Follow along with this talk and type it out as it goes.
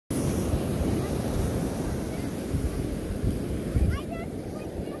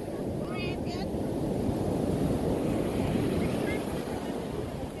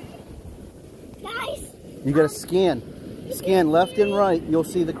You gotta scan. Scan left and right. You'll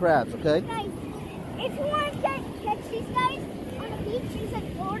see the crabs, okay? Guys, if you want to catch these guys on the beach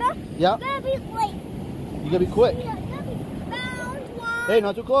in Florida, yeah, you gotta be late. You gotta be quick. Yeah, you gotta be found one. Hey,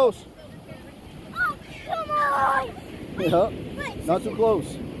 not too close. Oh, come on. Wait, Yeah, wait, not too close.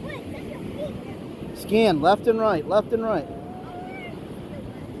 Wait, that's your feet. Scan left and right, left and right.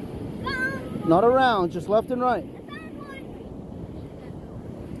 Found Not around, just left and right. one.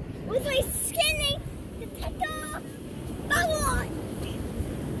 With my skinny detector. Found one.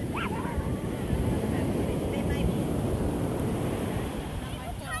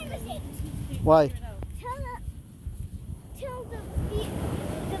 What time is it? Why? Tell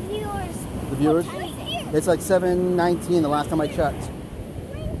the viewers. The viewers? What time is it? It's like 7:19 the last time I checked.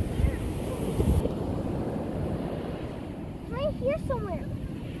 Right here somewhere.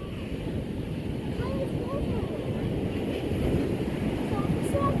 Right here somewhere.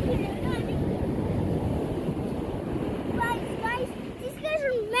 So guys, these guys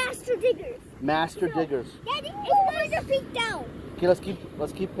are master diggers. Master diggers. Daddy, put your feet down. Okay, let's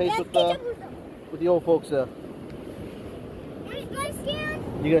keep pace with the old folks there. Guys, scan.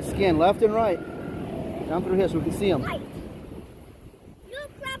 You gotta scan left and right. Down through here so we can see them. Light. You know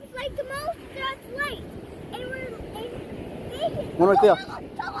crabs like the most? That's light. And One right there.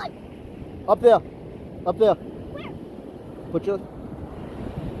 Come on. Up there. Up there. Where? Put your. Where'd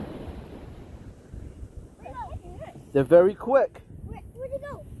They're very quick. it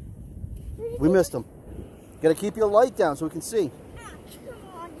go? We missed them. Gotta keep your light down so we can see. Ah, come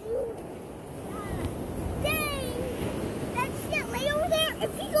on, dude. Dang. That shit lay over there.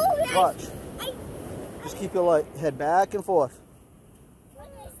 If you go there, Watch. Just keep your light. Head back and forth. Like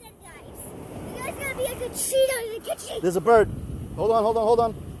I said, guys, you guys gotta be a good cheater in the kitchen. There's a bird. Hold on, hold on, hold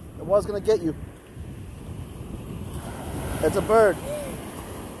on. It was gonna get you. It's a bird.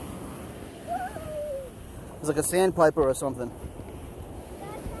 It's like a sandpiper or something.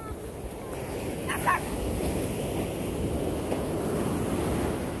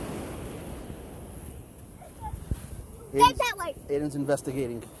 Get that way. Aiden's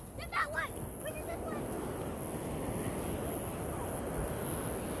investigating. Get that way. Put it this way.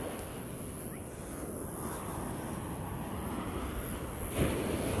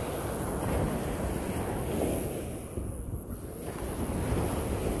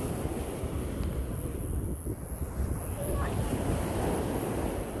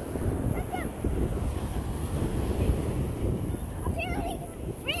 Apparently,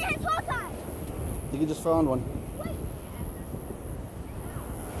 Rita has Hawkeye. I think you just found one. Wait.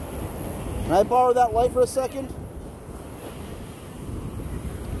 Can I borrow that light for a second?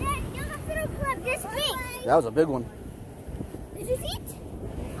 Dad, you have to club this big. That was a big one. Did you see it?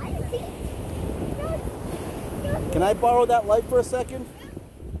 I didn't see it. No. Can I borrow that light for a second?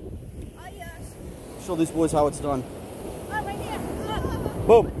 Oh, yes. Show these boys how it's done. Oh, right there.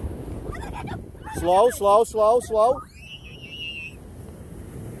 Boom. Slow, slow, slow, slow.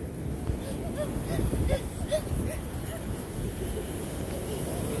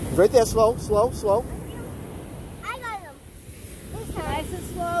 Right there, slow, slow, slow. I got him. This time. Nice and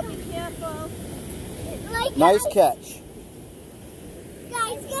slow, be careful. Like, Nice guys, catch.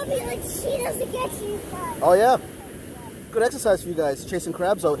 Guys, it's gonna be like cheetahs to get you guys. Oh yeah. Good exercise for you guys, chasing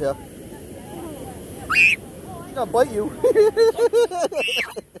crabs out here. He's gonna bite you. Did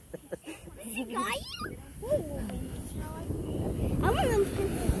he got you? I want them.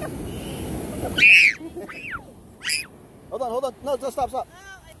 Hold on, hold on. No, stop, stop. Oh,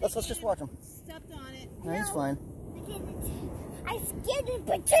 I think Let's just watch him. stepped on it. No, he's fine. I scared him,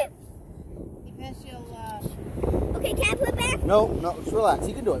 but too. Because you'll, Okay, can I put it back? No, no, just relax.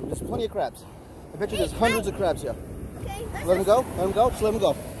 He can do it. There's plenty of crabs. I bet you there's hundreds of crabs here. Okay, Let him go. Let him go. Just let him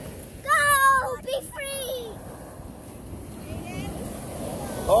go. Go! Be free!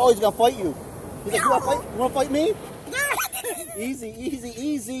 Oh, he's gonna fight you. He's like, you wanna fight? You wanna fight me? Easy, easy,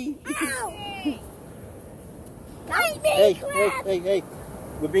 easy. Ow! Bite me, Hey, crab! hey, hey, hey.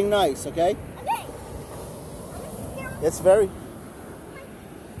 We're being nice, okay? Okay. It's very...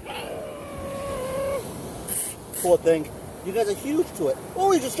 Poor thing. You guys are huge to it.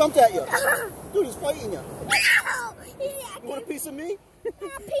 Oh, he just jumped at you. Dude, he's fighting you. Ow! You want a piece of me? A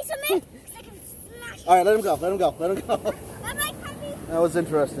piece of me? I can smash All right, let him go. Let him go. Let him go. Bye-bye, puppy. That was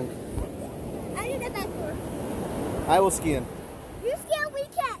interesting. I did that back for. I will scan. You scared we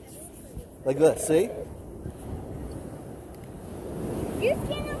catch. Like this, see? You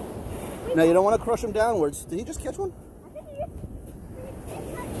scared him? Now, you don't want to crush him downwards. Did he just catch one? I think you catch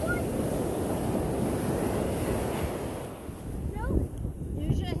one. No.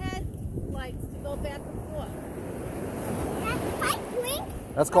 use your headlights to go back and forth. That I blink.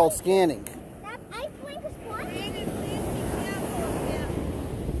 That's called scanning. That I blink is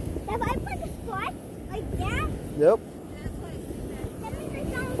Yep. That means I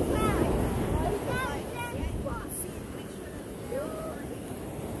found a crab.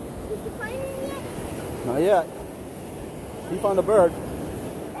 Did you find it yet? Not yet. He found a bird.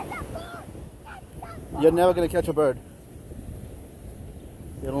 You're never going to catch a bird.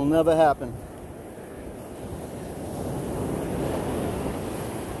 It'll never happen.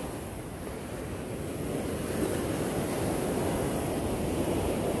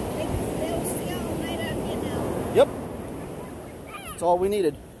 Yep. That's all we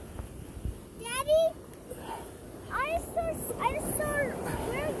needed. Daddy, I just saw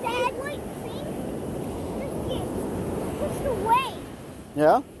where Dad like thing just get pushed away.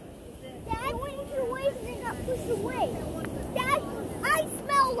 Yeah? Dad went into the waves and then got pushed away. Dad, I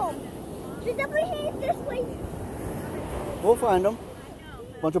smell them. Should somebody head this way? We'll find them.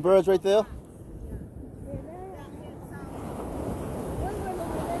 Bunch of birds right there.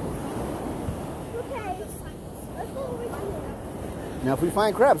 Okay, let's go over here. Now, if we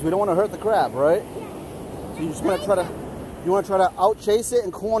find crabs, we don't want to hurt the crab, right? So you just want to try to out chase it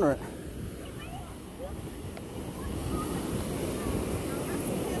and corner it.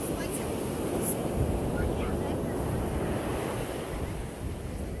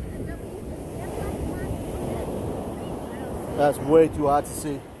 That's way too hard to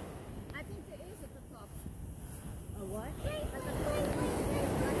see. I think there is at the top. A what?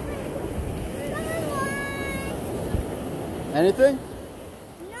 Anything?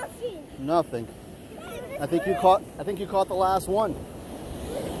 Nothing. Nothing. I think you caught the last one.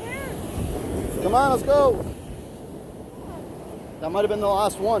 Come on, let's go. That might have been the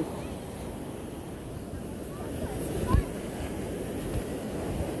last one.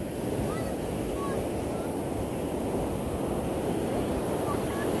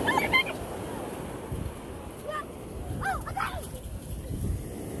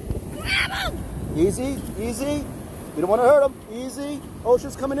 Easy, easy. We don't want to hurt him. Easy.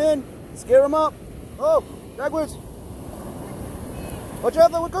 Ocean's coming in. Scare him up. Oh, backwards. Watch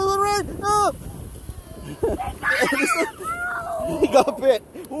out, we're going to the rain. No. He got bit.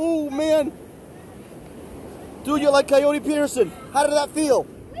 Oh, man. Dude, you're like Coyote Peterson. How did that feel?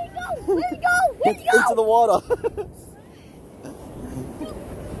 Where'd he go? Where'd he go? Where'd he go? Into the water.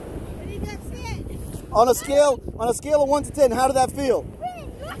 What do you got fit? On a scale of 1 to 10, how did that feel?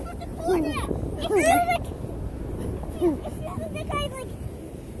 It feels like I like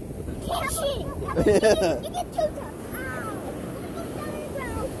catching. You get too tough.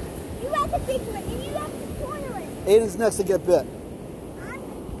 You have to pick it and you have to corner it. Aiden's next to get bit.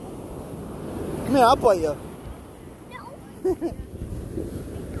 Come here, I'll bite you. No.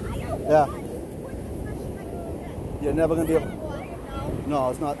 Yeah. You're never gonna be able. No,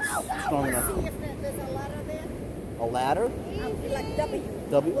 it's not strong enough. See if there's a ladder there. A ladder? Like W.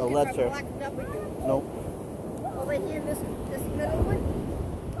 W. A Look ladder. at that black W. Nope. Over here, this middle one.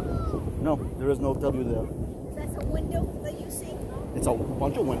 No, there is no W there. That's a window that you see It's a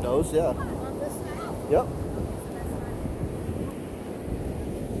bunch of windows, yeah. on this side. Yep.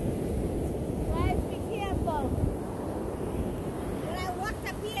 Guys, be careful. When I walked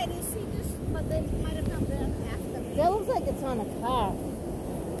up here, you see this, but they might have come there after me. That looks like it's on a car.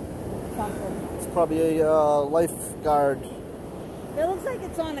 Something. It's probably a lifeguard It looks like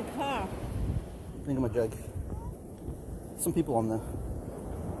it's on a car. thingamajig. Some people on there.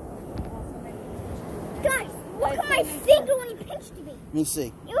 Guys, look at my finger when he pinched me. Let me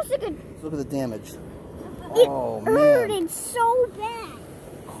see. It was like a. Let's look at the damage. It Oh, hurted man. so bad.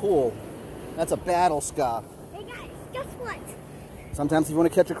 Cool. That's a battle scar. Hey guys, guess what? Sometimes if you want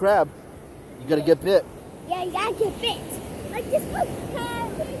to catch a crab, you got to get bit. Yeah, you gotta get bit. Like this one.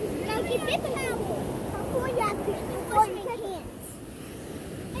 You gotta get bit before you have to wash your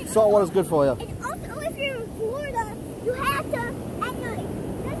hands. Salt water's good for you. And also, if you're in Florida, you have to, at night,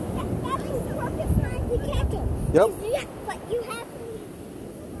 that's the perfect time to catch them. Yep. Yeah, but you have to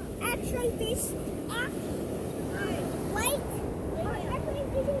actually fish off light or actually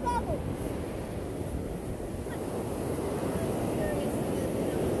fishing goggles.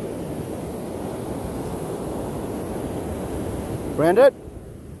 Brandon?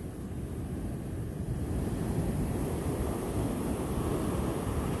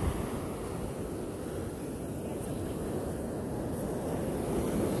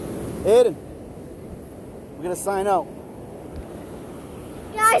 Aiden, we're gonna sign out.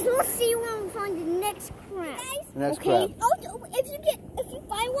 Guys, we'll see you when we find the next crab. The next okay? crab. Also, if you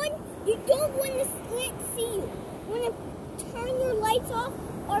find one, you don't want to let it see you. You want to turn your lights off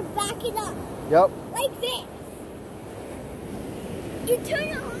or back it up. Yep. Like this. You turn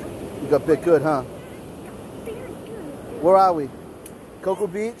it off. You got bit good, huh? Very good. Where are we? Cocoa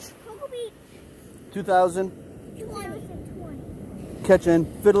Beach, Cocoa Beach. 2000 catching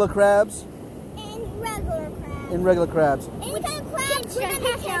fiddler crabs And regular crabs. and regular crabs. Any kind of crabs, we're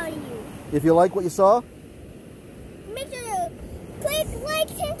going to tell you. If you like what you saw, Make sure to click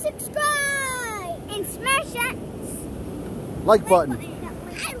like and subscribe. And smash that like button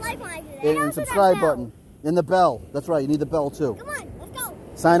I like when I do that. and also that subscribe bell. button and the bell. That's right, you need the bell too. Come on, let's go.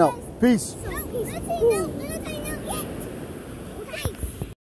 Sign up. Peace. So, let's see, no,